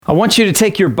I want you to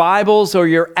take your Bibles or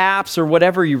your apps or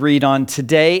whatever you read on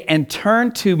today and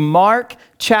turn to Mark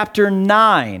chapter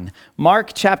 9.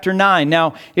 Mark chapter 9.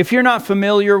 Now, if you're not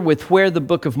familiar with where the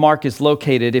book of Mark is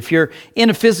located, if you're in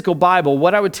a physical Bible,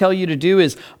 what I would tell you to do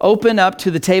is open up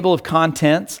to the table of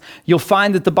contents. You'll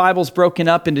find that the Bible's broken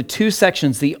up into two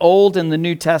sections, the Old and the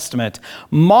New Testament.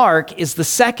 Mark is the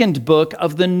second book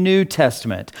of the New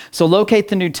Testament. So locate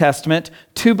the New Testament.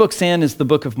 2 books in is the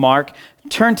book of Mark.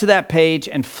 Turn to that page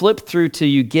and flip through till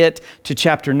you get to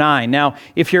chapter 9. Now,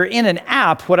 if you're in an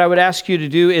app, what I would ask you to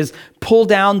do is pull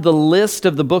down the list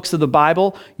of the books of the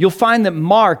Bible. You'll find that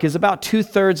Mark is about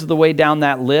 2/3 of the way down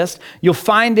that list. You'll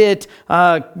find it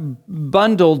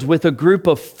bundled with a group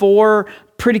of 4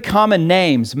 pretty common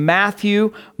names: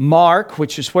 Matthew, Mark,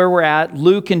 which is where we're at,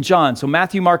 Luke, and John. So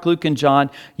Matthew, Mark, Luke, and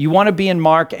John. You want to be in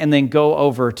Mark and then go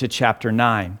over to chapter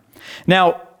 9.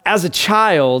 Now, as a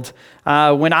child,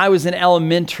 when I was in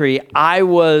elementary, I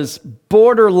was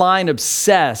borderline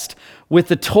obsessed with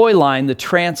the toy line, the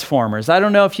Transformers. I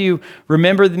don't know if you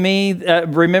remember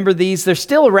these. They're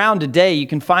still around today. You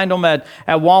can find them at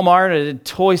Walmart, at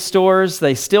toy stores.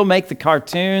 They still make the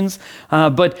cartoons.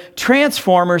 But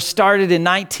Transformers started in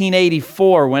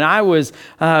 1984 when I was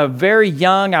very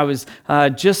young. I was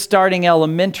just starting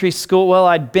elementary school. Well,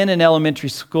 I'd been in elementary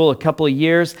school a couple of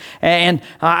years, and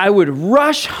I would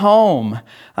rush home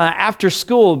after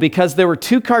school because there were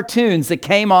 2 cartoons that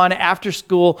came on after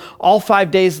school all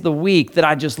 5 days of the week that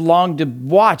I just longed to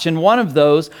watch. And one of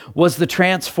those was the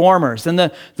Transformers. And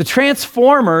the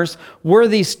Transformers were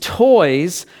these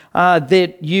toys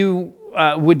that you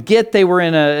would get.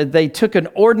 They took an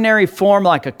ordinary form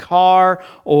like a car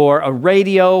or a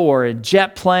radio or a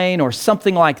jet plane or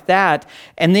something like that,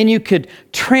 and then you could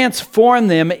transform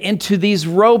them into these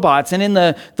robots. And in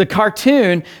the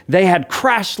cartoon, they had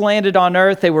crash landed on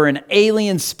Earth. They were an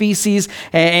alien species,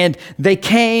 and they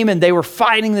came and they were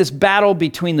fighting this battle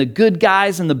between the good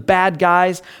guys and the bad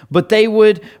guys, but they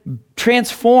would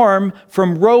transform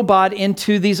from robot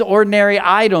into these ordinary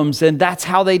items, and that's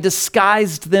how they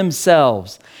disguised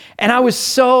themselves. And I was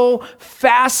so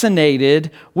fascinated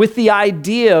with the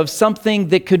idea of something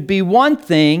that could be one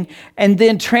thing and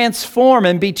then transform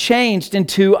and be changed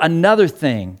into another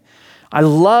thing. I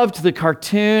loved the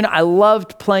cartoon. I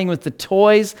loved playing with the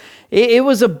toys. It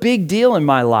was a big deal in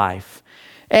my life.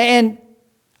 And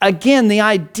again, the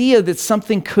idea that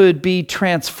something could be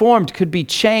transformed, could be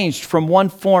changed from one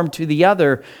form to the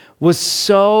other was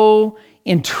so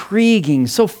intriguing,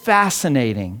 so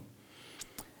fascinating.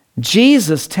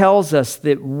 Jesus tells us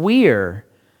that we're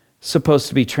supposed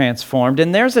to be transformed,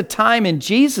 and there's a time in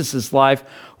Jesus' life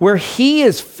where he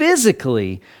is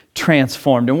physically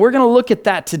transformed, and we're going to look at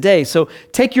that today. So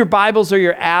take your Bibles or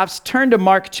your apps, turn to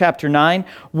Mark chapter 9.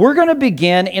 We're going to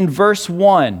begin in verse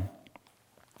 1.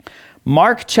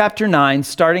 Mark chapter 9,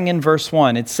 starting in verse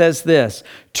 1, it says this: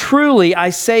 "Truly I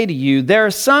say to you, there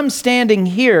are some standing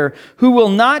here who will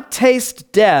not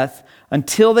taste death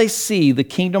until they see the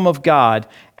kingdom of God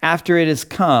after it has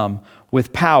come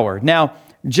with power." Now,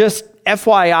 just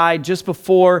FYI, just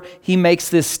before he makes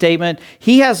this statement,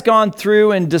 he has gone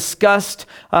through and discussed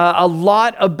a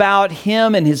lot about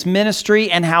him and his ministry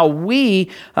and how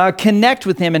we connect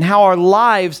with him and how our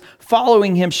lives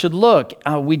following him should look.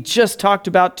 We just talked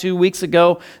about 2 weeks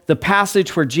ago the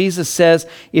passage where Jesus says,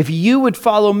 "If you would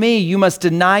follow me, you must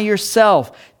deny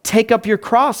yourself, take up your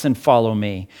cross and follow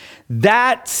me."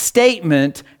 That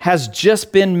statement has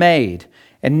just been made.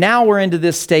 And now we're into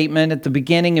this statement at the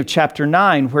beginning of chapter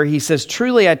 9 where he says,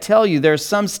 "Truly I tell you, there are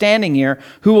some standing here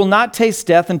who will not taste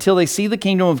death until they see the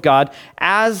kingdom of God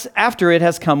as after it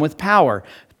has come with power."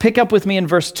 Pick up with me in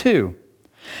verse 2.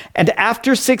 "And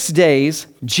after 6 days,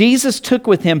 Jesus took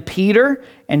with him Peter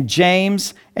and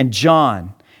James and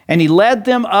John, and he led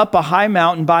them up a high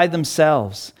mountain by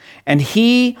themselves. And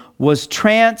he was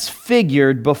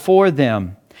transfigured before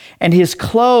them, and his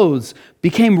clothes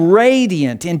became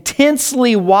radiant,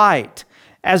 intensely white,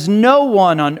 as no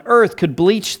one on earth could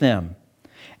bleach them.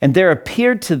 And there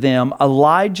appeared to them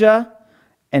Elijah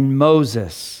and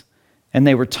Moses, and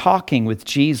they were talking with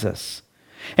Jesus.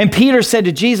 And Peter said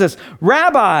to Jesus,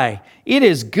 'Rabbi, it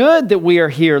is good that we are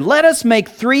here. Let us make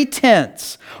 3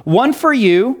 tents, one for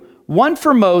you, one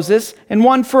for Moses, and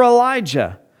one for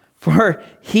Elijah.' For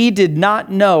he did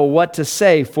not know what to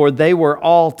say, for they were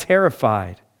all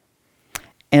terrified.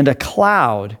 And a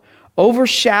cloud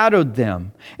overshadowed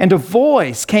them, and a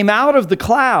voice came out of the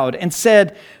cloud and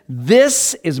said,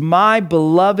 'This is my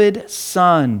beloved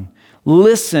Son.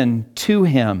 Listen to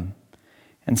him.'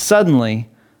 And suddenly,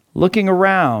 looking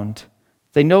around,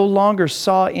 they no longer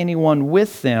saw anyone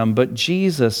with them, but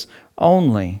Jesus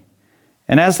only.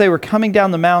 And as they were coming down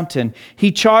the mountain,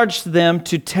 he charged them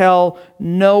to tell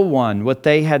no one what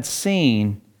they had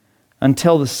seen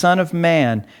until the Son of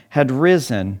Man had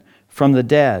risen from the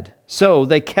dead. So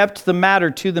they kept the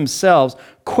matter to themselves,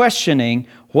 questioning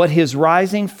what his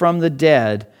rising from the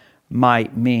dead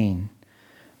might mean.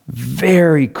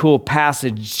 Very cool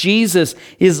passage. Jesus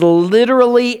is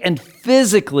literally and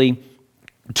physically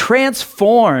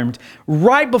transformed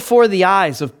right before the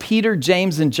eyes of Peter,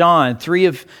 James, and John, three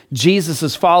of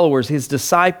Jesus' followers, his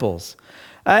disciples.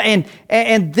 And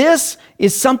this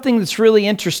is something that's really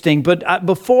interesting. But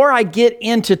before I get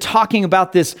into talking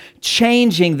about this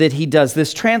changing that he does,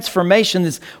 this transformation,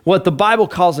 this what the Bible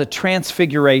calls a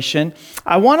transfiguration,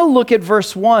 I want to look at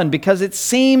verse 1 because it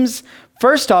seems,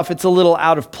 first off, it's a little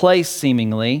out of place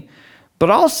seemingly, but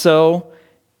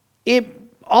it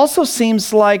also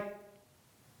seems like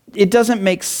it doesn't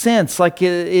make sense, like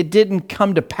it didn't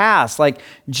come to pass, like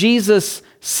Jesus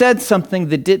said something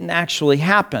that didn't actually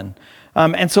happen.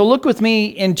 And so look with me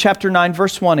in chapter 9,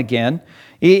 verse 1 again.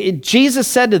 Jesus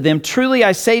said to them, "Truly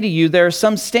I say to you, there are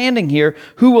some standing here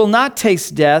who will not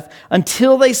taste death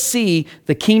until they see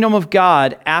the kingdom of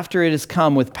God after it has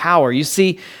come with power." You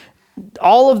see,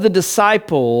 all of the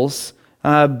disciples,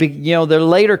 they're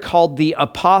later called the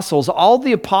apostles. All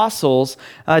the apostles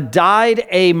died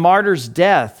a martyr's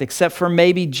death, except for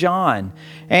maybe John.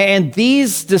 And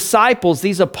these disciples,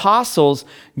 these apostles,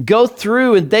 go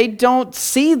through and they don't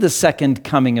see the second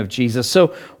coming of Jesus.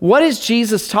 So what is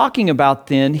Jesus talking about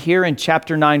then here in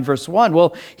chapter 9, verse 1?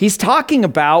 Well, he's talking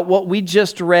about what we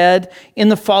just read in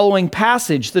the following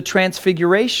passage, the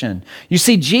transfiguration. You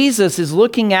see, Jesus is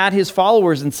looking at his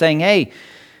followers and saying, hey,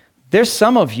 there's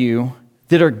some of you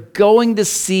that are going to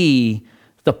see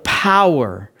the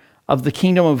power of the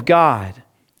kingdom of God.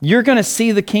 You're going to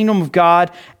see the kingdom of God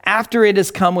after it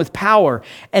has come with power.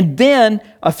 And then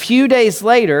a few days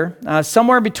later,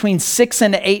 somewhere between 6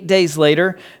 and 8 days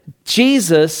later,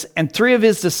 Jesus and three of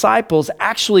his disciples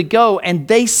actually go and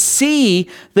they see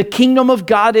the kingdom of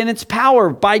God in its power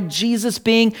by Jesus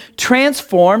being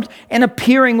transformed and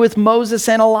appearing with Moses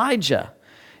and Elijah.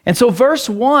 And so verse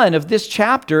 1 of this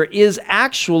chapter is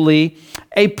actually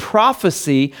a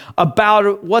prophecy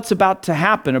about what's about to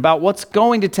happen, about what's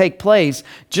going to take place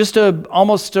just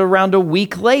almost around a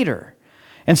week later.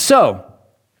 And so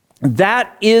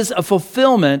that is a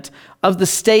fulfillment of the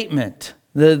statement.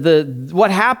 What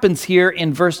happens here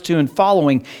in verse 2 and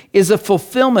following is a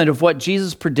fulfillment of what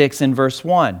Jesus predicts in verse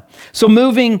 1. So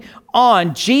moving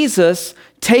on, Jesus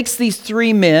takes these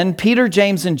three men, Peter,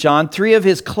 James, and John, three of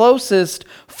his closest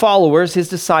followers, his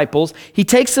disciples. He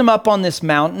takes them up on this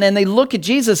mountain and they look at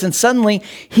Jesus and suddenly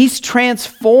he's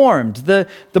transformed. The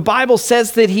Bible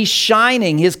says that he's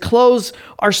shining. His clothes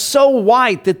are so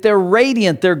white that they're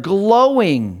radiant, they're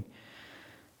glowing.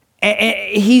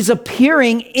 He's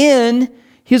appearing in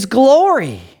his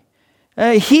glory.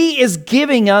 He is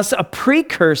giving us a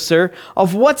precursor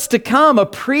of what's to come, a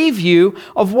preview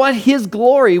of what his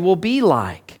glory will be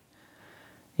like.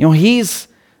 You know, he's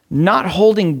not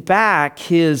holding back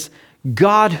his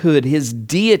godhood, his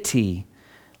deity,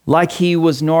 like he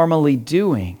was normally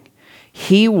doing.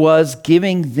 He was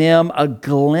giving them a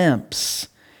glimpse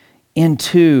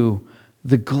into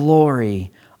the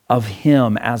glory of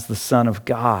him as the Son of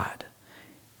God.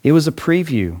 It was a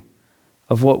preview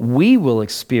of what we will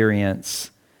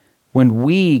experience when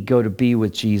we go to be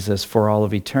with Jesus for all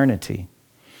of eternity.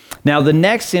 Now, the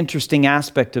next interesting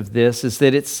aspect of this is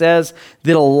that it says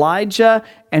that Elijah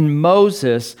and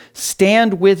Moses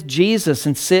stand with Jesus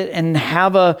and sit and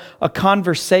have a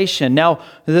conversation. Now,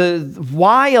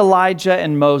 why Elijah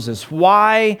and Moses?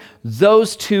 Why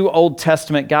those two Old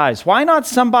Testament guys? Why not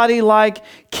somebody like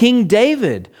King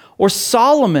David or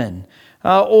Solomon?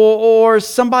 Or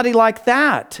somebody like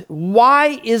that?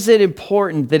 Why is it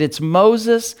important that it's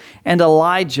Moses and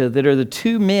Elijah that are the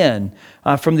two men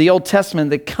from the Old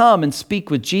Testament that come and speak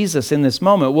with Jesus in this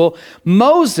moment? Well,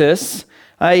 Moses,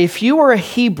 if you were a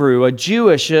Hebrew, a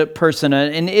Jewish person,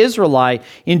 an Israelite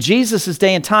in Jesus'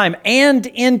 day and time, and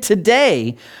in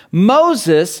today,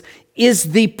 Moses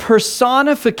is the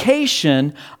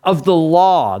personification of the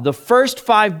law, the first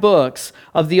 5 books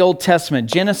of the Old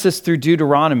Testament, Genesis through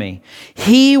Deuteronomy.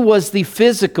 He was the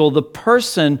the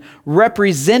person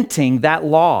representing that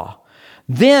law.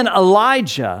 Then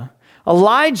Elijah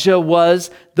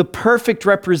was the perfect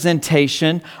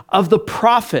representation of the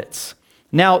prophets.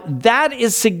 Now, that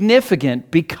is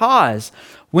significant because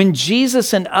when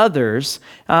Jesus and others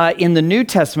in the New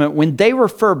Testament, when they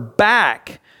refer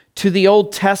back to the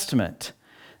Old Testament,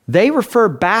 they refer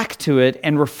back to it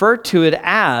and refer to it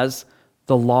as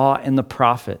the law and the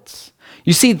prophets.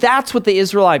 You see, that's what the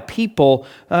Israelite people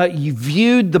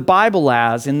viewed the Bible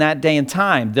as in that day and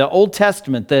time. The Old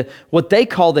Testament, what they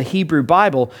call the Hebrew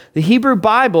Bible. The Hebrew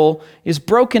Bible is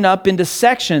broken up into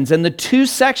sections, and the two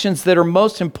sections that are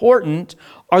most important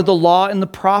are the law and the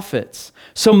prophets.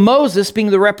 So Moses,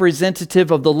 being the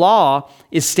representative of the law,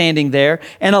 is standing there,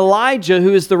 and Elijah,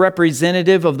 who is the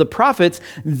representative of the prophets,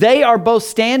 they are both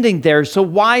standing there. So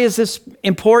why is this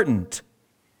important?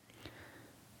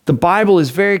 The Bible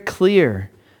is very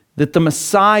clear that the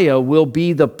Messiah will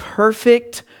be the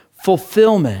perfect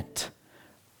fulfillment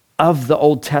of the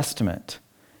Old Testament,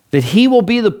 that he will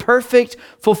be the perfect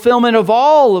fulfillment of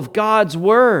all of God's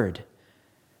word,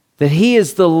 that he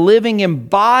is the living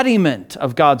embodiment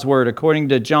of God's word, according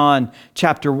to John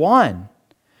chapter 1.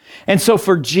 And so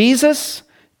for Jesus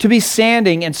to be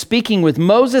standing and speaking with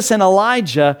Moses and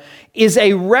Elijah is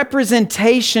a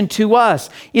representation to us.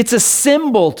 It's a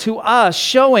symbol to us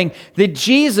showing that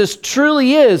Jesus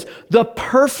truly is the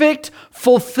perfect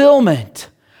fulfillment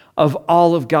of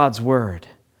all of God's word.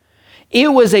 It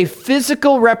was a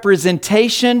physical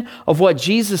representation of what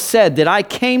Jesus said, that I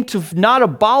came to not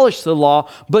abolish the law,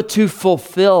 but to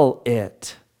fulfill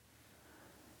it.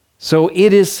 So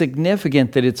it is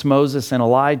significant that it's Moses and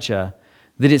Elijah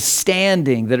that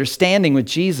are standing with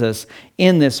Jesus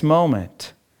in this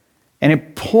moment. And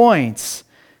it points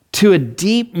to a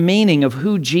deep meaning of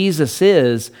who Jesus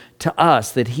is to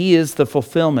us, that he is the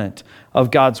fulfillment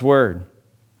of God's word.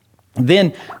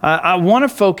 Then I want to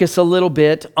focus a little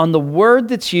bit on the word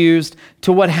that's used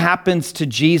to what happens to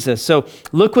Jesus. So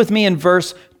look with me in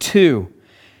verse 2.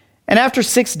 And after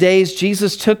 6 days,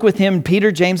 Jesus took with him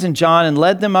Peter, James, and John and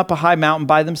led them up a high mountain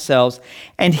by themselves.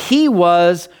 And he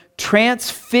was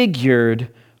transfigured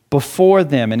before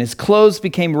them, and his clothes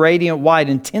became radiant white,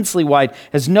 intensely white,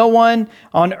 as no one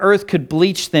on earth could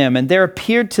bleach them. And there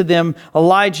appeared to them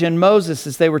Elijah and Moses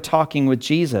as they were talking with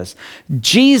Jesus.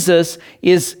 Jesus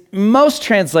is, most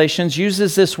translations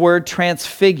uses this word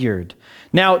transfigured.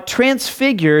 Now,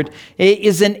 transfigured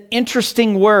is an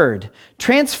interesting word.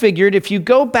 Transfigured, if you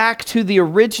go back to the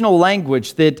original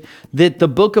language that the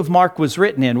book of Mark was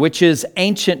written in, which is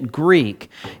ancient Greek,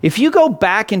 if you go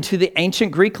back into the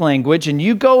ancient Greek language and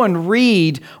you go and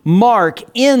read Mark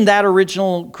in that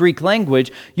original Greek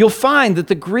language, you'll find that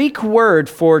the Greek word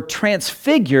for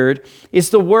transfigured is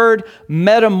the word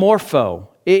metamorpho.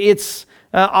 It's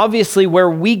obviously where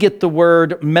we get the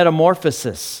word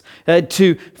metamorphosis,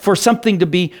 for something to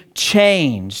be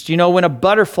changed. You know, when a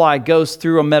butterfly goes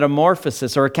through a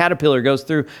metamorphosis, or a caterpillar goes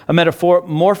through a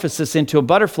metamorphosis into a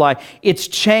butterfly, it's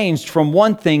changed from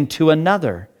one thing to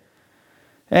another.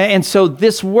 And so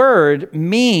this word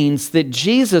means that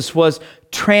Jesus was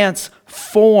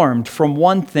transformed from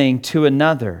one thing to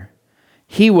another.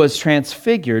 He was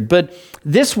transfigured. But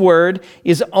this word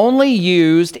is only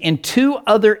used in two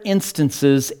other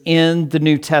instances in the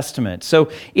New Testament.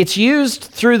 So it's used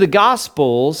through the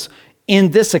Gospels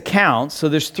in this account. So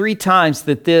there's 3 times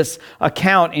that this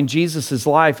account in Jesus'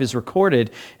 life is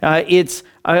recorded. It's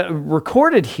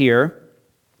recorded here,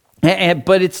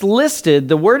 but it's listed,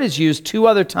 the word is used 2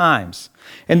 other times.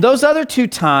 And those other 2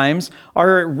 times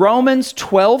are Romans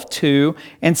 12:2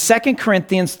 and 2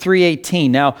 Corinthians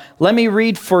 3:18. Now, let me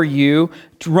read for you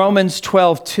Romans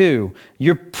 12:2.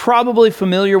 You're probably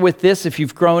familiar with this if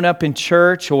you've grown up in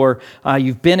church or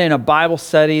you've been in a Bible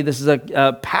study. This is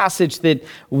a passage that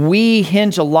we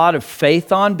hinge a lot of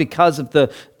faith on because of the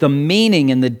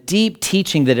meaning and the deep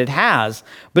teaching that it has.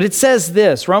 But it says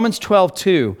this, Romans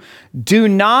 12:2, do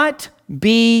not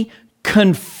be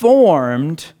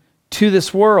conformed to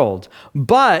this world,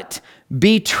 but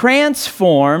be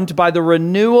transformed by the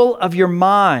renewal of your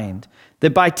mind,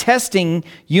 that by testing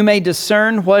you may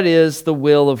discern what is the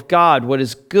will of God, what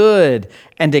is good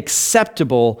and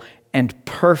acceptable and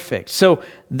perfect. So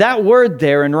that word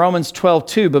there in Romans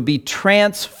 12:2, but be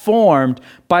transformed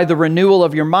by the renewal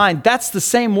of your mind, that's the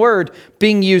same word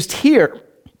being used here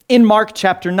in Mark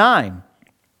chapter 9.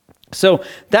 So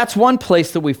that's one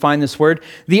place that we find this word.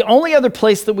 The only other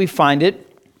place that we find it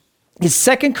is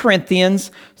 2 Corinthians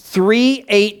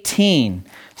 3:18.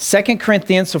 2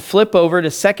 Corinthians, so flip over to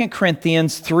 2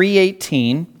 Corinthians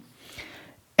 3:18.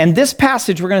 And this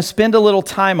passage we're going to spend a little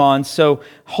time on, so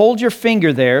hold your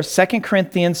finger there, 2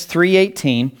 Corinthians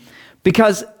 3:18,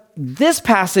 because this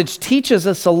passage teaches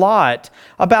us a lot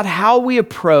about how we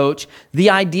approach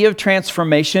the idea of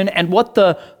transformation and what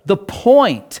the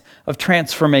point of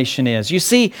transformation is. You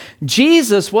see,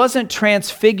 Jesus wasn't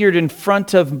transfigured in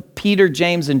front of Peter,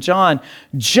 James, and John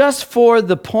just for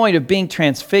the point of being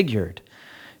transfigured.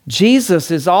 Jesus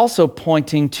is also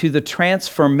pointing to the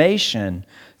transformation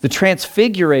the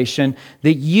transfiguration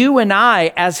that you and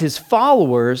I, as his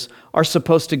followers, are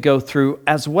supposed to go through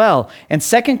as well. And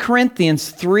 2 Corinthians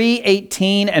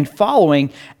 3:18 and following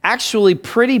actually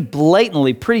pretty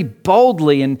blatantly, pretty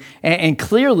boldly and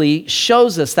clearly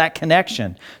shows us that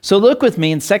connection. So look with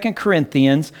me in 2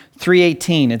 Corinthians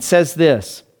 3:18. It says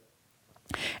this,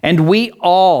 "And we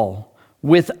all,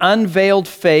 with unveiled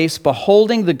face,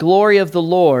 beholding the glory of the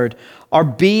Lord, are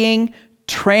being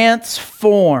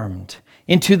transformed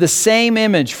into the same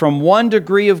image from one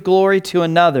degree of glory to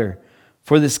another.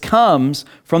 For this comes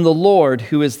from the Lord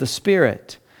who is the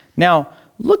Spirit." Now,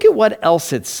 look at what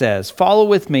else it says. Follow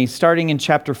with me, starting in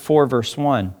chapter 4, verse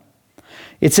 1.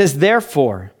 It says,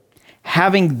 "Therefore,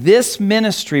 having this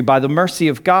ministry by the mercy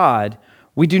of God,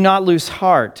 we do not lose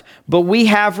heart, but we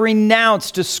have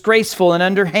renounced disgraceful and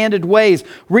underhanded ways.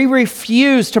 We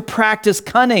refuse to practice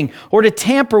cunning or to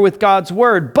tamper with God's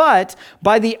word, but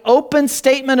by the open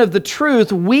statement of the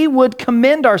truth, we would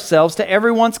commend ourselves to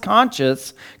everyone's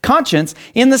conscience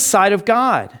in the sight of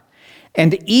God.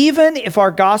 And even if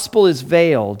our gospel is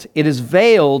veiled, it is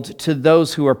veiled to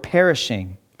those who are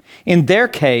perishing. In their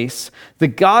case, the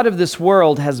God of this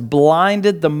world has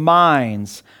blinded the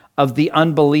minds of the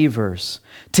unbelievers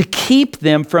to keep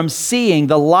them from seeing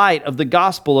the light of the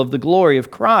gospel of the glory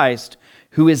of Christ,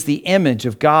 who is the image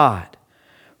of God.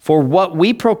 For what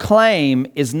we proclaim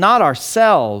is not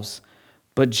ourselves,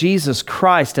 but Jesus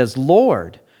Christ as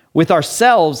Lord, with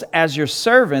ourselves as your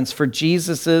servants for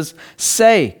Jesus'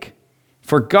 sake.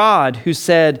 For God, who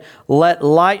said, 'Let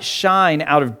light shine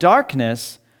out of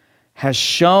darkness,' has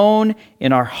shone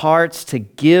in our hearts to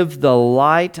give the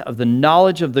light of the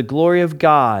knowledge of the glory of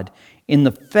God in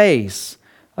the face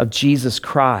of Jesus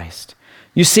Christ."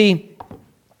 You see,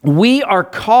 we are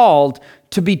called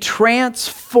to be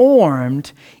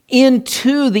transformed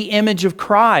into the image of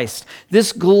Christ,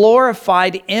 this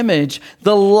glorified image,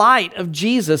 the light of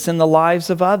Jesus in the lives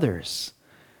of others.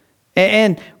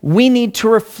 And we need to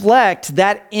reflect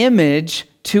that image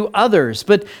to others.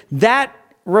 But that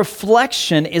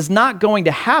reflection is not going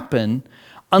to happen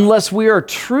unless we are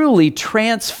truly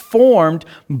transformed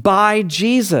by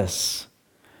Jesus.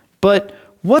 But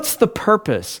what's the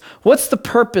purpose? What's the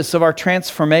purpose of our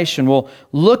transformation? Well,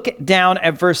 look down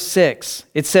at verse 6.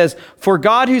 It says, "For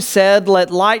God who said, 'Let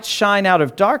light shine out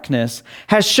of darkness,'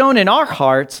 has shone in our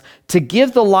hearts to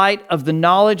give the light of the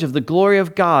knowledge of the glory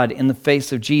of God in the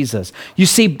face of Jesus." You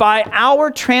see, by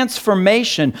our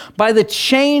transformation, by the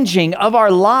changing of our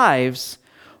lives,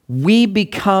 we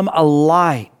become a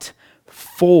light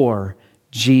for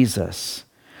Jesus.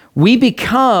 We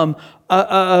become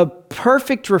a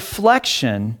perfect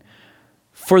reflection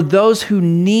for those who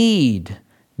need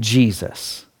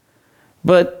Jesus.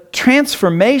 But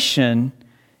transformation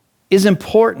is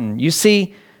important. You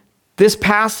see, this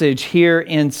passage here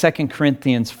in 2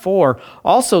 Corinthians 4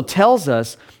 also tells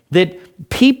us that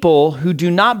people who do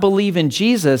not believe in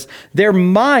Jesus, their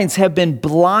minds have been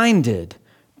blinded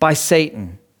by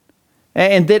Satan.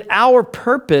 And that our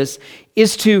purpose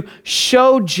is to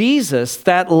show Jesus,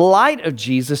 that light of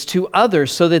Jesus, to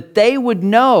others so that they would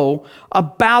know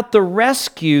about the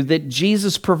rescue that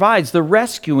Jesus provides, the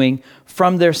rescuing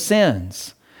from their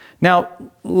sins. Now,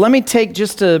 let me take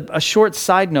just a short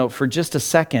side note for just a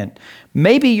second.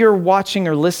 Maybe you're watching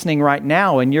or listening right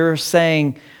now and you're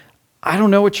saying, "I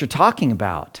don't know what you're talking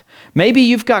about." Maybe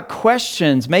you've got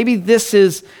questions. Maybe this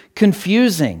is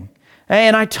confusing.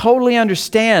 And I totally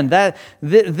understand that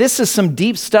this is some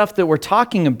deep stuff that we're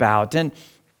talking about. And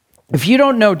if you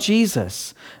don't know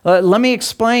Jesus, let me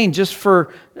explain just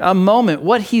for a moment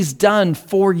what he's done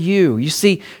for you. You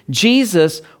see,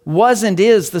 Jesus was and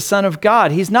is the Son of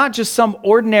God. He's not just some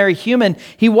ordinary human.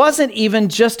 He wasn't even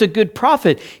just a good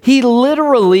prophet. He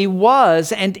literally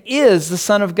was and is the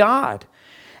Son of God.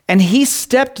 And he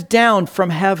stepped down from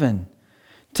heaven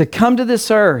to come to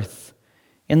this earth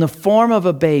in the form of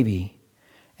a baby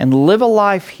and live a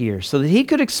life here so that he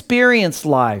could experience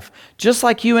life just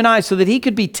like you and I, so that he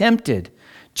could be tempted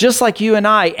just like you and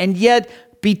I, and yet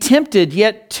be tempted,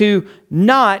 yet to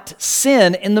not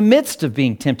sin in the midst of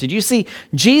being tempted. You see,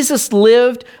 Jesus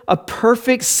lived a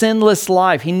perfect, sinless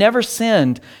life. He never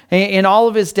sinned in all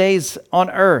of his days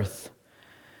on earth.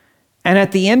 And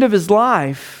at the end of his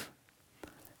life,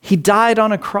 he died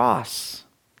on a cross.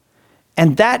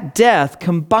 And that death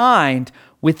combined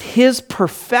with his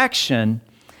perfection,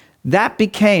 that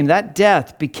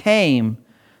death became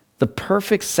the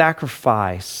perfect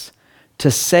sacrifice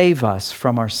to save us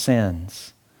from our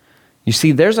sins. You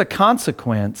see, there's a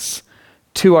consequence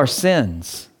to our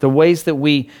sins, the ways that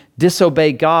we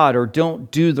disobey God or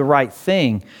don't do the right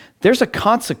thing. There's a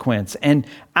consequence, and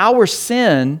our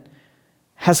sin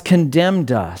has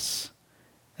condemned us.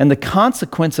 And the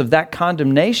consequence of that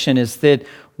condemnation is that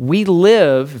we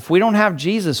live, if we don't have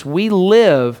Jesus, we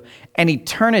live an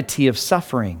eternity of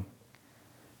suffering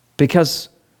because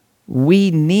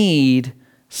we need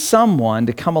someone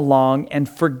to come along and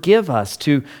forgive us,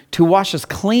 to wash us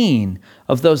clean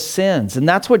of those sins. And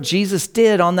that's what Jesus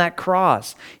did on that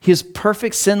cross. His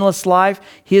perfect sinless life,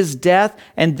 his death,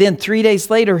 and then 3 days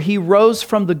later, he rose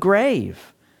from the grave.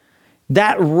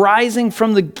 That rising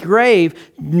from the grave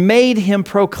made him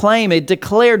proclaim a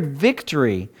declared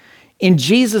victory in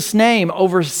Jesus' name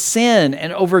over sin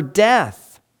and over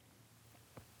death.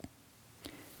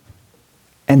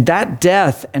 And that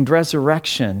death and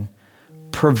resurrection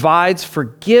provides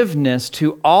forgiveness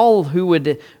to all who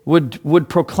would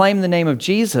proclaim the name of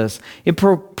Jesus. It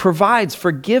provides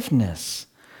forgiveness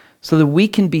so that we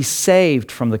can be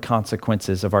saved from the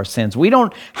consequences of our sins. We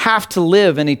don't have to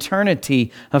live an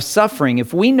eternity of suffering.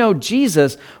 If we know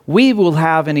Jesus, we will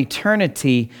have an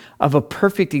eternity of a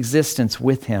perfect existence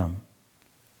with him.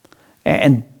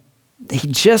 And he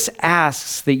just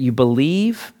asks that you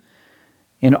believe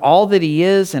in all that he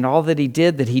is and all that he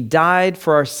did, that he died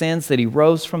for our sins, that he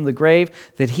rose from the grave,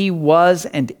 that he was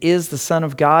and is the Son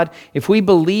of God. If we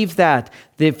believe that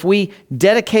if we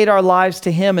dedicate our lives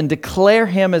to him and declare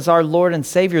him as our Lord and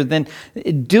Savior, then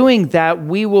doing that,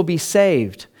 we will be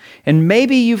saved. And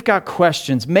maybe you've got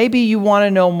questions. Maybe you want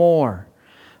to know more.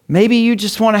 Maybe you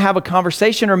just want to have a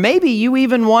conversation, or maybe you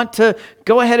even want to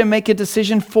go ahead and make a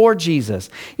decision for Jesus.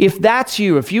 If that's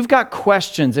you, if you've got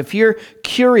questions, if you're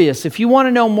curious, if you want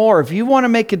to know more, if you want to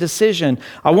make a decision,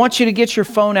 I want you to get your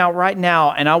phone out right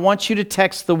now, and I want you to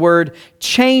text the word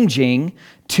changing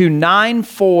to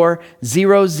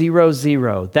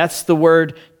 94000. That's the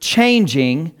word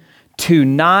changing to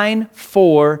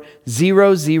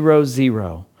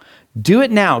 94000. Do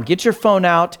it now. Get your phone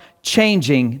out,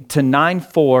 changing to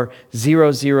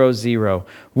 94000.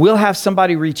 We'll have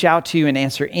somebody reach out to you and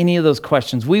answer any of those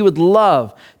questions. We would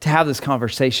love to have this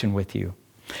conversation with you.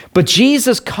 But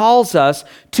Jesus calls us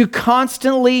to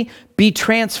constantly be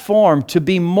transformed, to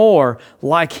be more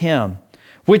like him,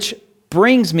 which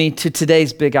brings me to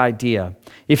today's big idea.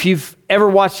 If you've ever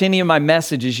watched any of my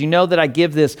messages, you know that I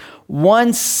give this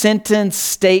one sentence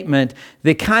statement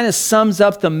that kind of sums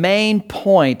up the main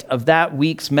point of that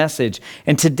week's message.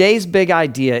 And today's big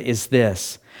idea is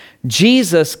this: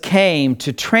 Jesus came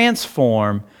to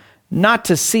transform, not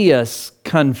to see us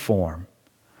conform.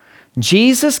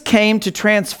 Jesus came to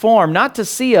transform, not to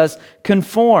see us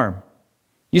conform.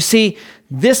 You see,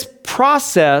 this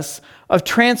process of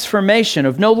transformation,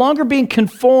 of no longer being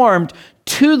conformed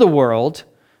to the world.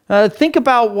 Think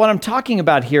about what I'm talking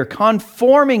about here.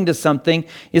 Conforming to something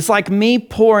is like me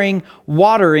pouring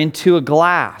water into a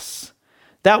glass.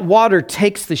 That water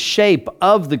takes the shape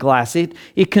of the glass.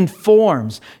 It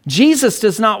conforms. Jesus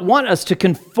does not want us to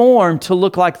conform to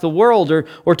look like the world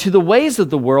or to the ways of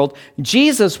the world.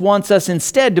 Jesus wants us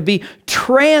instead to be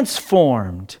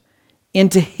transformed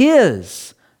into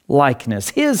his likeness,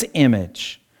 his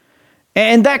image.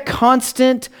 And that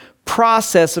constant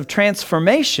process of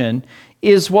transformation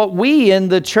is what we in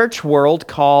the church world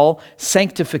call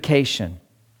sanctification.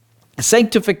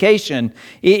 Sanctification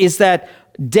is that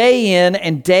day in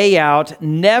and day out,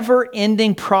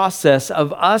 never-ending process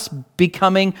of us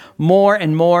becoming more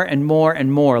and more and more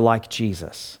and more like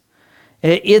Jesus.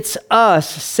 It's us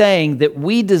saying that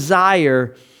we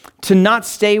desire to not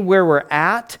stay where we're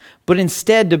at, but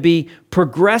instead to be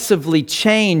progressively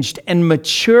changed and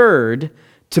matured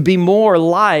to be more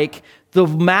like the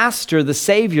Master, the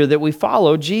Savior that we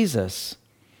follow, Jesus.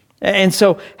 And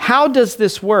so how does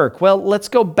this work? Well, let's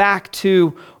go back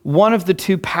to one of the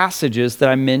two passages that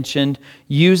I mentioned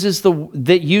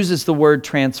that uses the word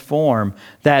transform,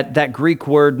 that Greek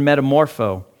word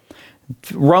metamorpho.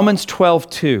 Romans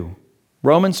 12:2.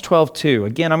 Romans 12:2.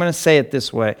 Again, I'm going to say it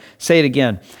this way. Say it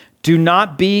again. Do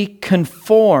not be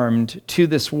conformed to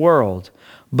this world,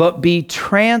 but be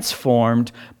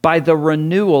transformed by the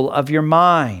renewal of your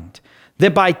mind,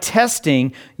 that by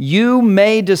testing you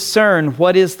may discern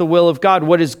what is the will of God,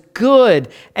 what is good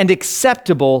and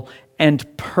acceptable and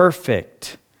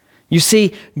perfect. You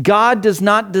see, God does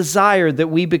not desire that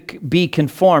we be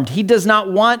conformed. He does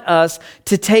not want us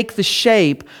to take the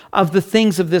shape of the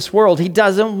things of this world. He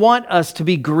doesn't want us to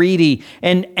be greedy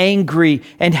and angry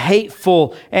and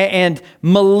hateful and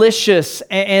malicious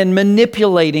and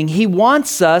manipulating. He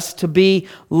wants us to be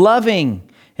loving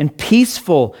and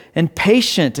peaceful and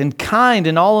patient and kind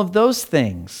and all of those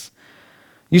things.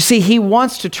 You see, he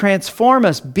wants to transform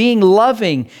us, being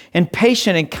loving and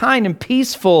patient and kind and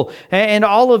peaceful and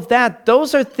all of that.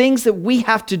 Those are things that we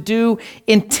have to do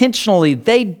intentionally.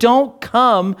 They don't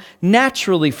come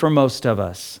naturally for most of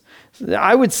us.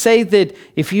 I would say that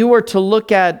if you were to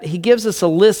look at, he gives us a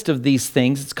list of these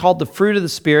things. It's called the fruit of the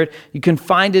Spirit. You can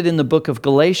find it in the book of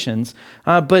Galatians.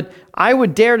 But I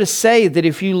would dare to say that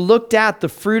if you looked at the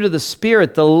fruit of the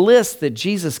Spirit, the list that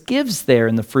Jesus gives there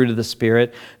in the fruit of the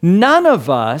Spirit, none of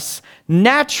us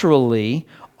naturally,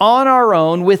 on our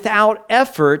own, without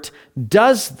effort,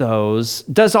 does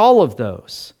all of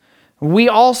those. We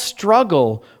all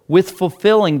struggle with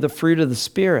fulfilling the fruit of the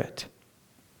Spirit.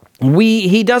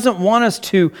 He doesn't want us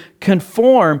to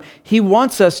conform. He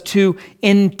wants us to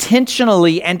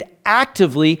intentionally and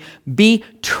actively be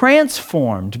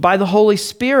transformed by the Holy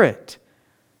Spirit.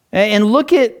 And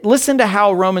listen to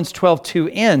how Romans 12:2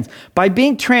 ends. By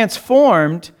being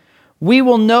transformed, we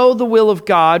will know the will of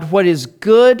God, what is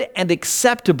good and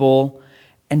acceptable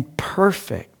and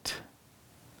perfect.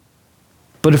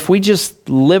 But if we just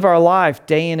live our life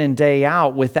day in and day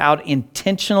out without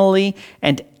intentionally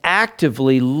and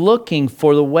actively looking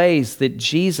for the ways that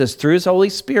Jesus, through His Holy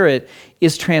Spirit,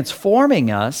 is transforming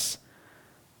us,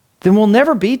 then we'll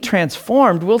never be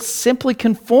transformed. We'll simply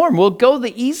conform. We'll go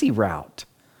the easy route.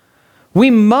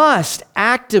 We must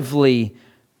actively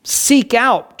seek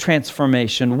out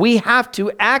transformation. We have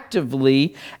to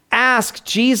actively ask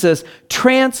Jesus,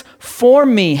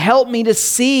 transform me, help me to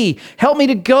see, help me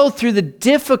to go through the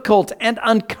difficult and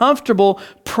uncomfortable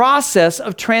process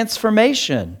of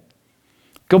transformation.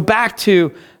 Go back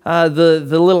to the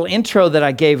little intro that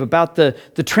I gave about the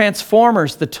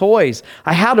Transformers, the toys.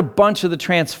 I had a bunch of the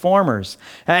Transformers,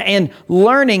 and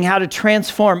learning how to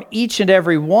transform each and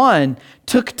every one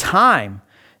took time.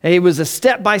 It was a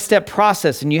step-by-step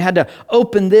process, and you had to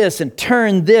open this and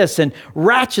turn this and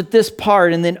ratchet this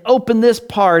part and then open this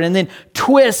part and then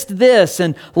twist this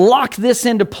and lock this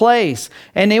into place.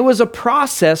 And it was a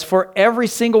process for every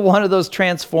single one of those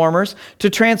Transformers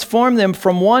to transform them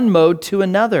from one mode to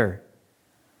another.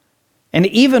 And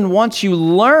even once you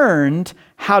learned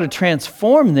how to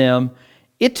transform them,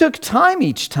 it took time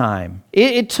each time.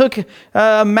 It took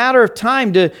a matter of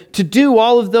time to do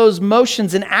all of those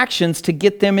motions and actions to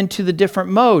get them into the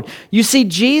different mode. You see,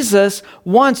 Jesus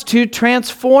wants to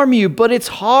transform you, but it's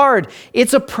hard.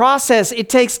 It's a process. It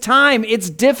takes time. It's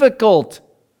difficult.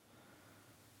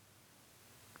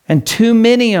 And too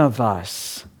many of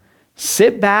us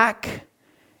sit back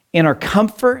in our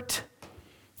comfort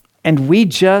and we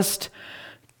just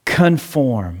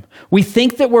conform. We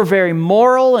think that we're very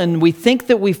moral, and we think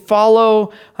that we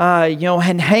follow,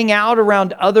 and hang out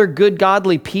around other good,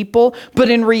 godly people. But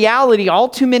in reality, all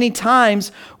too many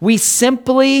times, we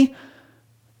simply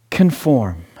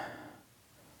conform.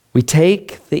 We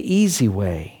take the easy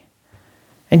way.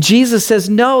 And Jesus says,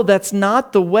 no, that's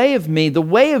not the way of me. The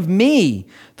way of me,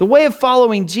 the way of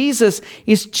following Jesus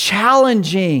is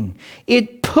challenging.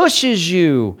 It pushes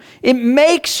you. It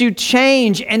makes you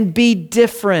change and be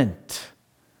different.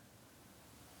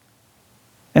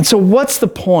 And so what's the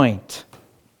point?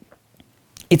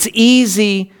 It's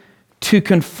easy to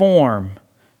conform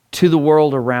to the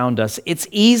world around us. It's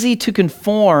easy to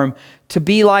conform to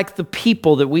be like the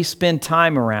people that we spend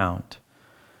time around.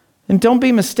 And don't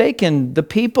be mistaken, the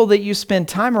people that you spend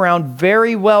time around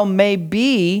very well may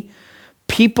be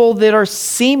people that are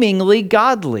seemingly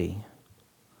godly.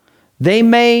 They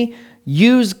may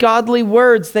use godly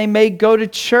words. They may go to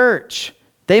church.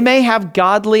 They may have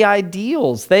godly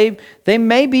ideals. They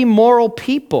may be moral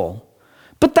people.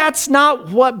 But that's not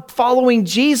what following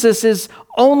Jesus is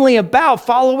only about.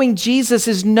 Following Jesus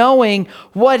is knowing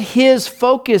what His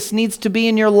focus needs to be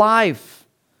in your life.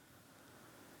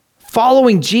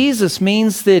 Following Jesus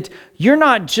means that you're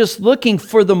not just looking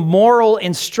for the moral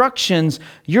instructions,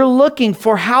 you're looking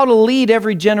for how to lead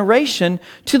every generation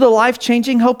to the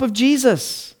life-changing hope of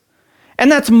Jesus. And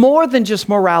that's more than just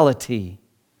morality.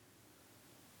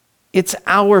 It's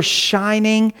our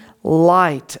shining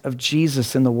light of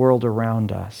Jesus in the world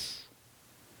around us.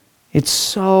 It's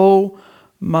so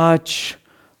much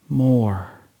more.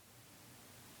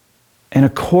 And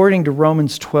according to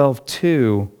Romans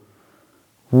 12:2,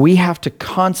 we have to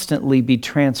constantly be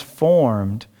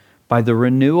transformed by the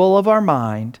renewal of our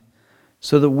mind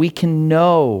so that we can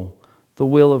know the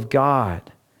will of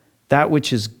God, that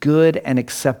which is good and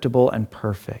acceptable and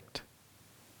perfect.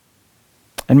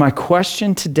 And my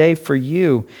question today for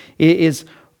you is,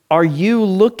 are you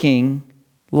looking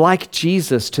like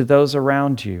Jesus to those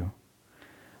around you?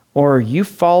 Or are you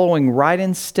following right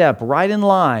in step, right in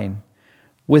line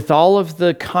with all of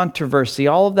the controversy,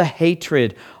 all of the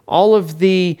hatred, all of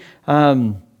the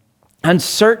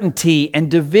uncertainty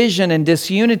and division and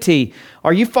disunity?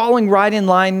 Are you falling right in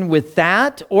line with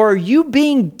that? Or are you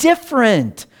being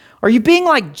different? Are you being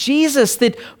like Jesus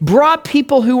that brought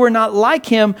people who were not like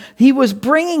him? He was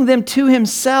bringing them to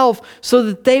himself so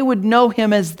that they would know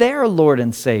him as their Lord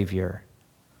and Savior.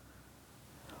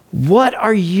 What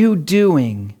are you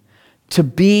doing to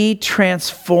be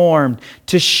transformed,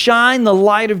 to shine the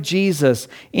light of Jesus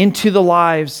into the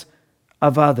lives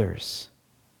of others?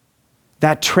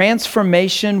 That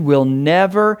transformation will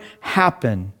never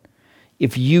happen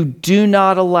if you do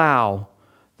not allow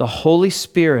the Holy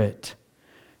Spirit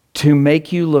to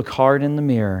make you look hard in the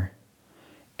mirror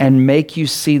and make you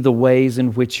see the ways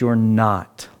in which you're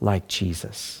not like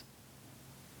Jesus.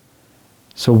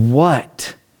 So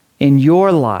what in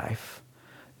your life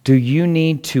do you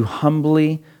need to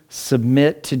humbly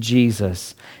submit to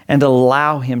Jesus and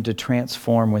allow him to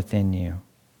transform within you?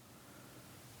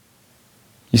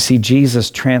 You see,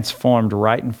 Jesus transformed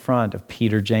right in front of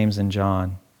Peter, James, and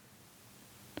John.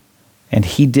 And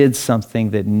he did something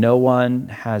that no one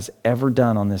has ever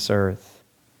done on this earth.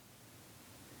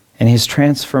 And his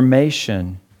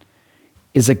transformation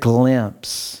is a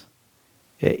glimpse.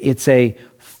 It's a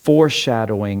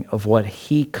foreshadowing of what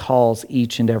he calls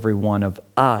each and every one of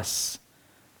us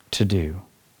to do.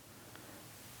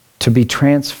 To be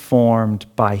transformed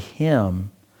by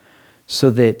him so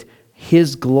that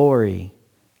his glory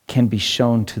can be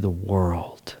shown to the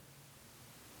world.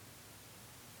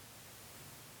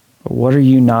 But what are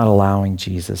you not allowing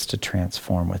Jesus to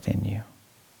transform within you?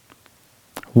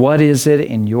 What is it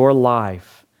in your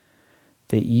life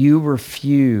that you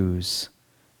refuse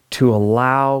to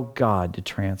allow God to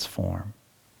transform?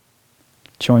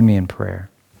 Join me in prayer.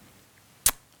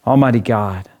 Almighty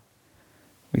God,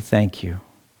 we thank you.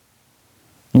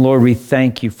 Lord, we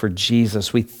thank you for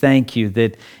Jesus. We thank you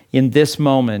that in this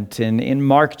moment, in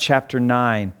Mark chapter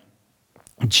 9,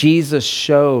 Jesus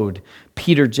showed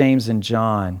Peter, James, and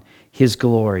John his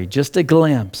glory, just a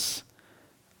glimpse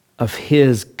of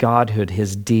his godhood,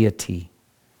 his deity.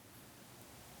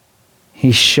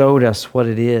 He showed us what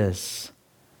it is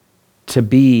to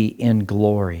be in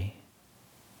glory.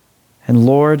 And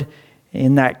Lord,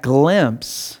 in that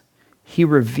glimpse, he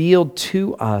revealed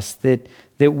to us that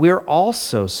we're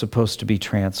also supposed to be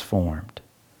transformed.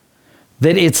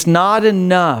 That it's not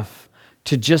enough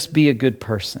to just be a good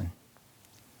person.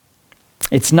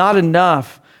 It's not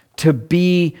enough to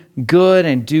be good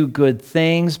and do good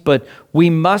things, but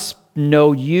we must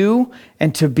know you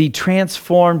and to be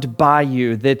transformed by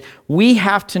you. That we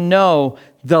have to know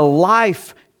the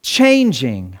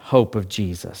life-changing hope of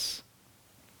Jesus.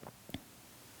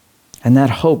 And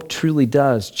that hope truly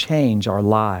does change our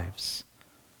lives.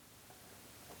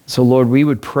 So Lord, we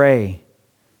would pray,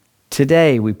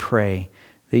 today we pray,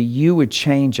 that you would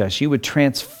change us, you would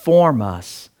transform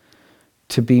us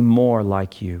to be more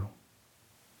like you.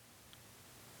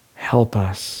 Help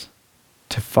us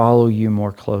to follow you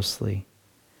more closely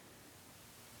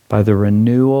by the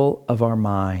renewal of our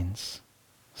minds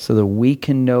so that we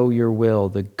can know your will,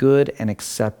 the good and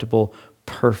acceptable,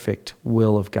 perfect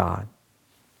will of God.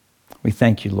 We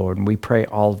thank you, Lord, and we pray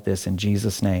all of this in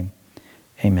Jesus' name.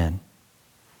 Amen.